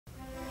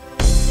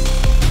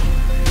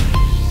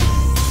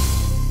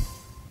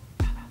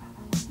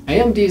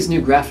AMD's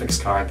new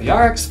graphics card, the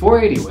RX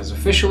 480, was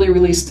officially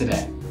released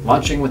today.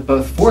 Launching with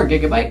both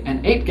 4GB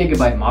and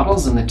 8GB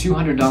models in the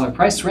 $200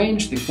 price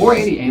range, the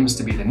 480 aims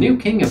to be the new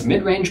king of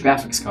mid-range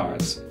graphics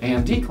cards.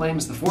 AMD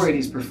claims the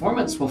 480's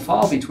performance will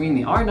fall between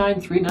the R9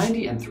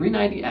 390 and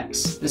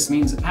 390X. This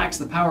means it packs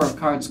the power of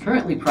cards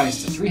currently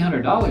priced at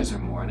 $300 or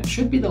more, and it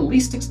should be the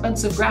least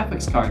expensive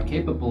graphics card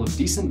capable of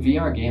decent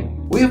VR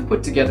gaming. We have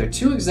put together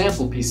two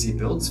example PC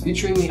builds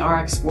featuring the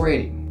RX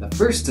 480. The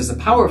first is a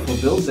powerful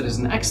build that is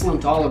an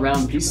excellent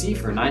all-around PC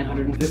for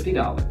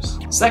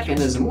 $950. Second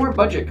is a more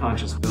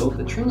budget-conscious build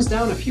that trims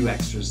down a few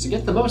extras to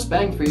get the most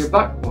bang for your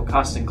buck while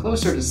costing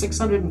closer to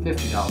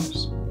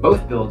 $650.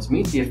 Both builds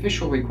meet the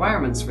official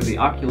requirements for the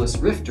Oculus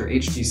Rift or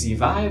HTC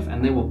Vive,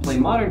 and they will play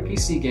modern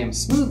PC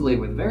games smoothly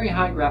with very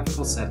high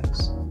graphical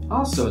settings.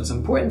 Also, it's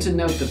important to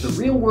note that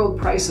the real-world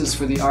prices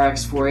for the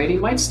RX 480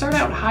 might start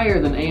out higher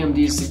than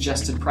AMD's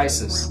suggested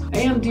prices.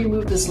 AMD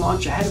moved this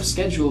launch ahead of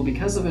schedule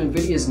because of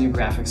NVIDIA's new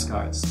graphics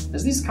cards.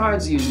 As these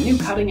cards use new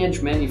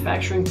cutting-edge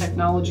manufacturing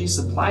technology,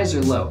 supplies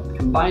are low.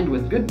 Combined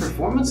with good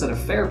performance at a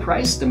fair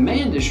price,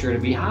 demand is sure to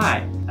be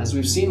high. As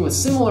we've seen with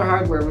similar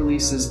hardware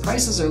releases,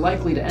 prices are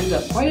likely to end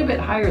up quite a bit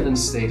higher than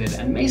stated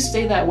and may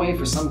stay that way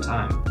for some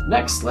time.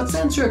 Next, let's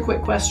answer a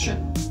quick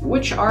question.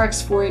 Which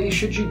RX 480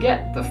 should you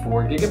get, the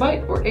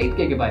 4GB or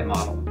 8GB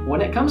model?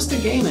 When it comes to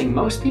gaming,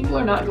 most people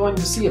are not going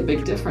to see a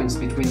big difference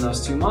between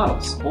those two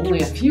models.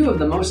 Only a few of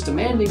the most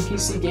demanding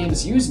PC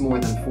games use more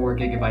than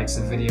 4GB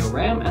of video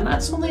RAM, and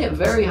that's only at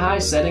very high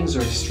settings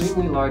or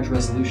extremely large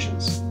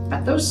resolutions.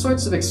 At those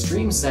sorts of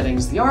extreme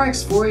settings, the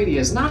RX 480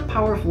 is not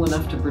powerful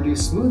enough to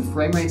produce smooth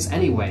frame rates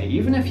anyway,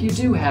 even if you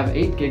do have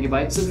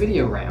 8GB of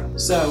video RAM.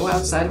 So,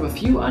 outside of a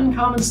few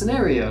uncommon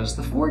scenarios,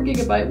 the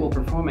 4GB will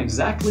perform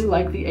exactly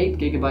like the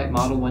 8GB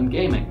model when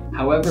gaming.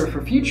 However,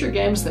 for future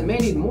games that may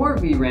need more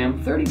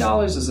VRAM,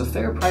 $30 is a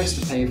fair price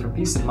to pay for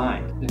peace of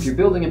mind. If you're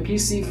building a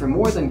PC for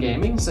more than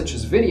gaming, such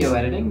as video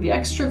editing, the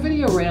extra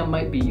video RAM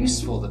might be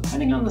useful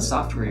depending on the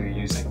software you're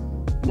using.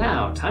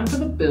 Now, time for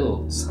the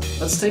builds.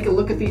 Let's take a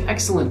look at the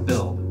excellent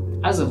build.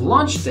 As of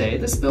launch day,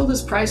 this build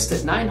is priced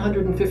at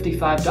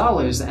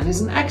 $955 and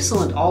is an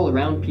excellent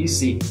all-around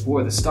PC.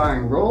 For the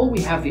starring role,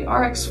 we have the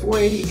RX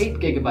 480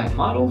 8GB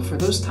model for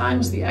those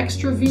times the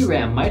extra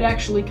VRAM might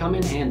actually come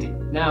in handy.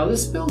 Now,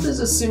 this build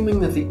is assuming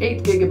that the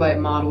 8GB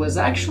model is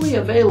actually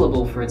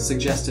available for its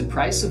suggested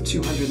price of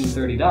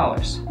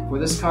 $230. For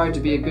this card to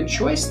be a good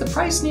choice, the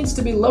price needs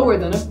to be lower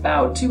than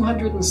about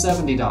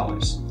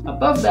 $270.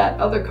 Above that,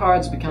 other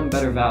cards become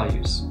better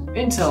values.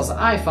 Intel's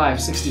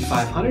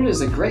i5-6500 is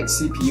a great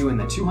CPU in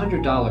the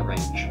 $200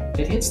 range.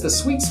 It hits the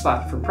sweet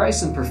spot for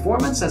price and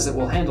performance as it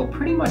will handle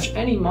pretty much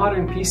any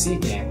modern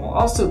PC game while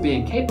also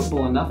being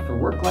capable enough for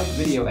work like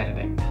video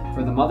editing.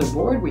 For the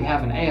motherboard, we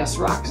have an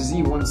ASRock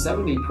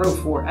Z170 Pro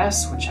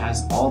 4S, which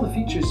has all the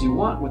features you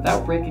want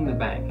without breaking the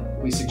bank.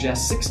 We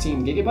suggest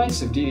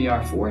 16GB of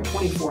DDR4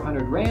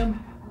 2400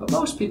 RAM, but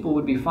most people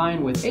would be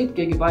fine with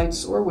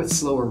 8GB or with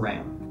slower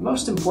RAM. The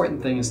most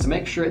important thing is to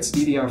make sure it's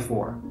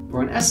DDR4.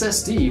 For an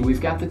SSD,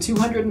 we've got the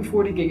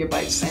 240GB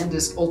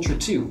SanDisk Ultra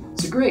 2.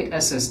 It's a great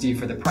SSD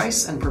for the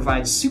price and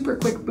provides super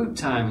quick boot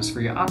times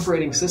for your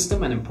operating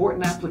system and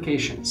important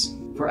applications.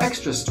 For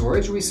extra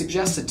storage, we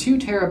suggest a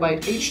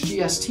 2TB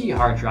HGST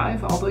hard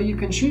drive, although you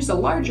can choose a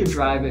larger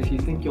drive if you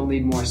think you'll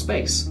need more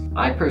space.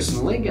 I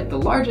personally get the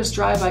largest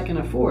drive I can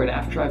afford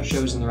after I've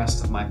chosen the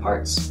rest of my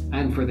parts.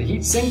 And for the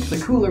heatsink,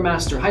 the Cooler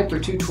Master Hyper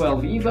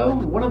 212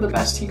 Evo, one of the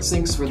best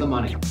heatsinks for the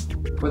money.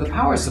 For the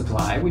power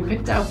supply, we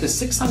picked out the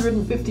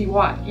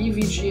 650-watt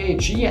EVGA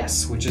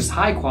GS, which is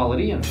high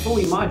quality and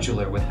fully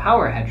modular with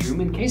power headroom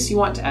in case you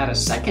want to add a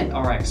second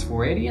RX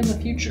 480 in the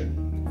future.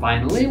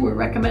 Finally, we're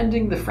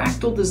recommending the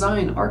Fractal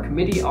Design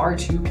ArcMidi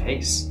R2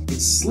 case.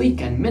 It's sleek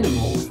and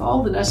minimal with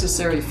all the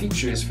necessary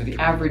features for the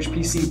average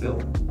PC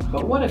build.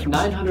 But what if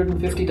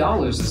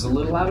 $950 is a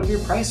little out of your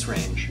price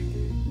range?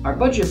 Our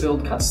budget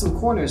build cuts some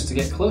corners to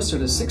get closer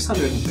to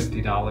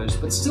 $650,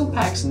 but still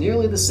packs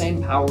nearly the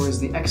same power as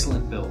the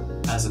excellent build.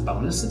 As a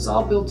bonus, it's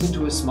all built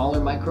into a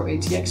smaller micro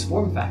ATX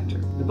form factor.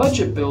 The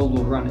budget build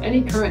will run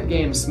any current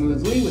game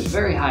smoothly with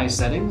very high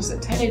settings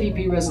at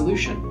 1080p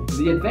resolution.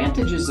 The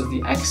advantages of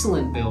the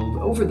excellent build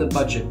over the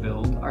budget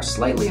build are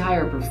slightly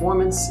higher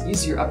performance,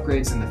 easier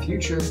upgrades in the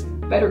future,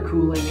 better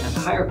cooling, and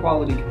higher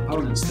quality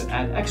components that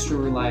add extra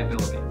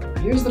reliability.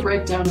 Here's the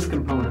breakdown of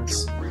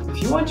components.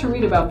 If you want to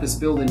read about this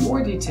build in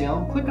more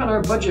detail, click on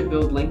our budget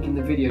build link in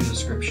the video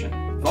description.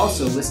 We've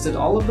also listed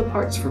all of the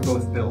parts for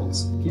both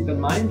builds. Keep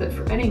in mind that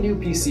for any new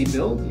PC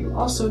build, you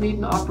also need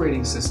an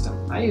operating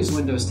system. I use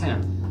Windows 10.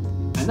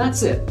 And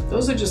that's it.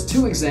 Those are just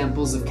two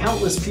examples of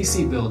countless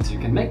PC builds you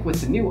can make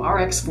with the new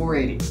RX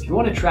 480. If you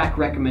want to track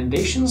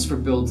recommendations for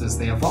builds as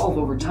they evolve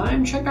over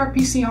time, check our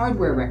PC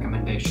hardware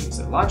recommendations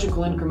at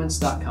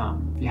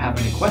logicalincrements.com. If you have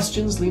any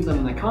questions, leave them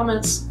in the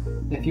comments.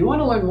 If you want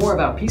to learn more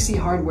about PC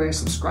hardware,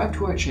 subscribe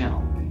to our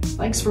channel.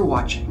 Thanks for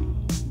watching.